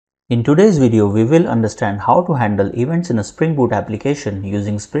In today's video, we will understand how to handle events in a Spring Boot application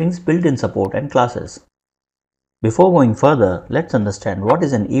using Spring's built-in support and classes. Before going further, let's understand what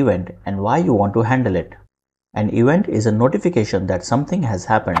is an event and why you want to handle it. An event is a notification that something has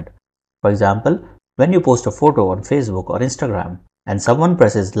happened. For example, when you post a photo on Facebook or Instagram and someone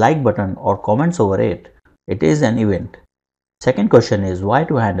presses like button or comments over it, it is an event. Second question is why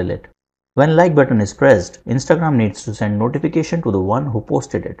to handle it. When like button is pressed, Instagram needs to send notification to the one who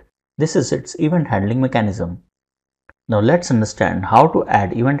posted it. This is its event handling mechanism. Now let's understand how to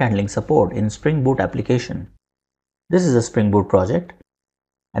add event handling support in Spring Boot application. This is a Spring Boot project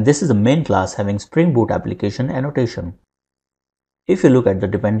and this is the main class having Spring Boot application annotation. If you look at the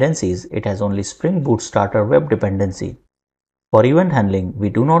dependencies, it has only Spring Boot Starter web dependency. For event handling, we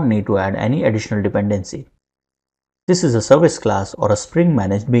do not need to add any additional dependency. This is a service class or a Spring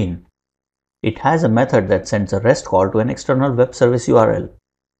managed bean. It has a method that sends a REST call to an external web service URL.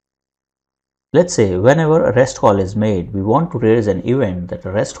 Let's say whenever a REST call is made, we want to raise an event that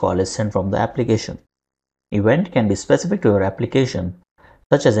a REST call is sent from the application. Event can be specific to your application,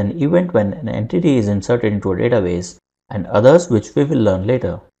 such as an event when an entity is inserted into a database and others which we will learn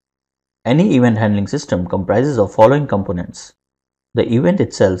later. Any event handling system comprises of following components. The event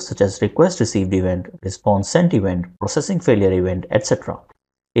itself, such as request received event, response sent event, processing failure event, etc.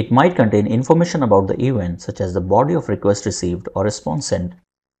 It might contain information about the event such as the body of request received or response sent,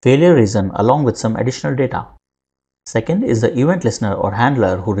 failure reason along with some additional data. Second is the event listener or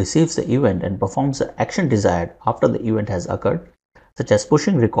handler who receives the event and performs the action desired after the event has occurred, such as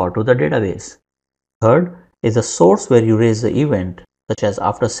pushing record to the database. Third is the source where you raise the event, such as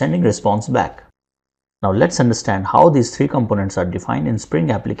after sending response back. Now let's understand how these three components are defined in Spring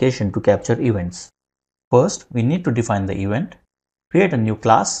application to capture events. First, we need to define the event, create a new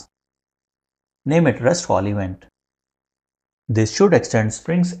class, name it RESTful event. This should extend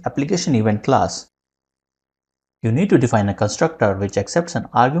Spring's application event class. You need to define a constructor which accepts an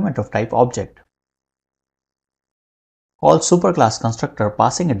argument of type object. Call superclass constructor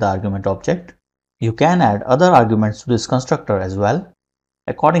passing it the argument object. You can add other arguments to this constructor as well,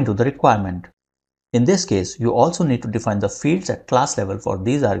 according to the requirement. In this case, you also need to define the fields at class level for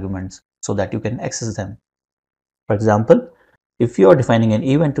these arguments so that you can access them. For example, if you are defining an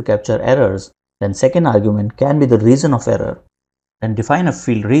event to capture errors, then second argument can be the reason of error. Then define a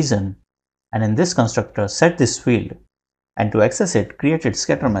field reason, and in this constructor set this field, and to access it, create its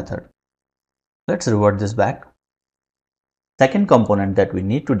scatter method. Let's revert this back. Second component that we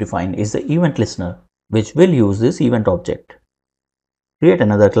need to define is the event listener, which will use this event object. Create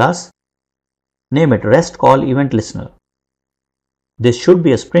another class, name it REST call event listener. This should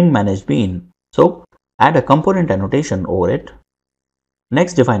be a Spring managed bean, so add a component annotation over it.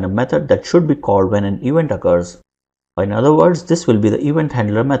 Next, define a method that should be called when an event occurs. In other words, this will be the event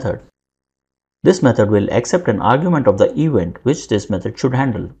handler method. This method will accept an argument of the event which this method should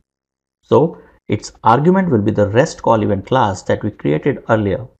handle. So, its argument will be the REST call event class that we created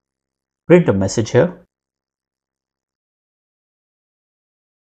earlier. Print a message here.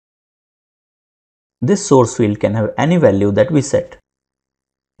 This source field can have any value that we set.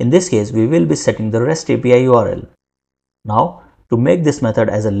 In this case, we will be setting the REST API URL. Now, to make this method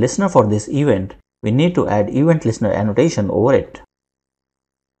as a listener for this event, we need to add event listener annotation over it.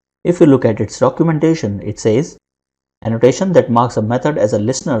 If you look at its documentation, it says, annotation that marks a method as a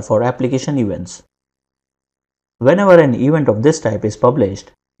listener for application events. Whenever an event of this type is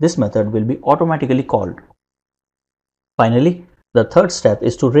published, this method will be automatically called. Finally, the third step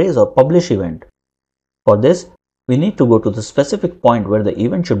is to raise or publish event. For this, we need to go to the specific point where the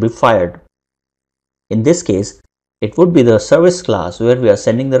event should be fired. In this case, it would be the service class where we are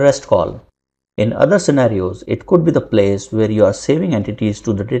sending the REST call. In other scenarios, it could be the place where you are saving entities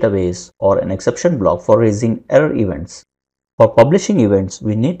to the database or an exception block for raising error events. For publishing events,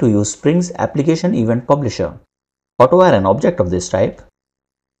 we need to use Spring's application event publisher. Auto-wire an object of this type.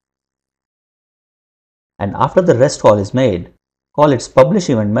 And after the REST call is made, call its publish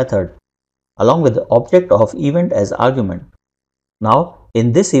event method along with the object of event as argument. Now,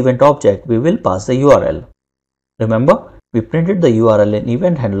 in this event object, we will pass the URL. Remember, we printed the URL in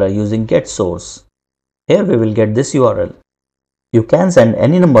event handler using getSource. Here we will get this URL. You can send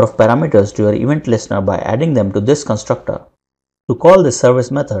any number of parameters to your event listener by adding them to this constructor. To call this service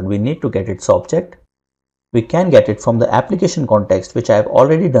method, we need to get its object. We can get it from the application context, which I have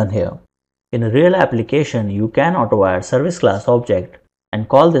already done here. In a real application, you can auto-wire service class object and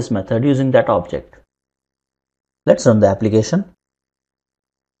call this method using that object. Let's run the application.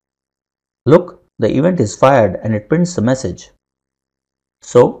 Look, the event is fired and it prints the message.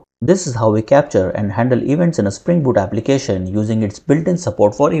 So, This is how we capture and handle events in a Spring Boot application using its built-in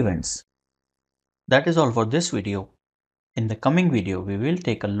support for events. That is all for this video. In the coming video, we will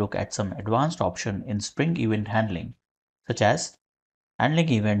take a look at some advanced options in Spring event handling, such as handling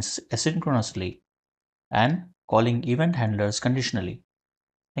events asynchronously and calling event handlers conditionally.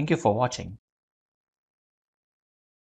 Thank you for watching.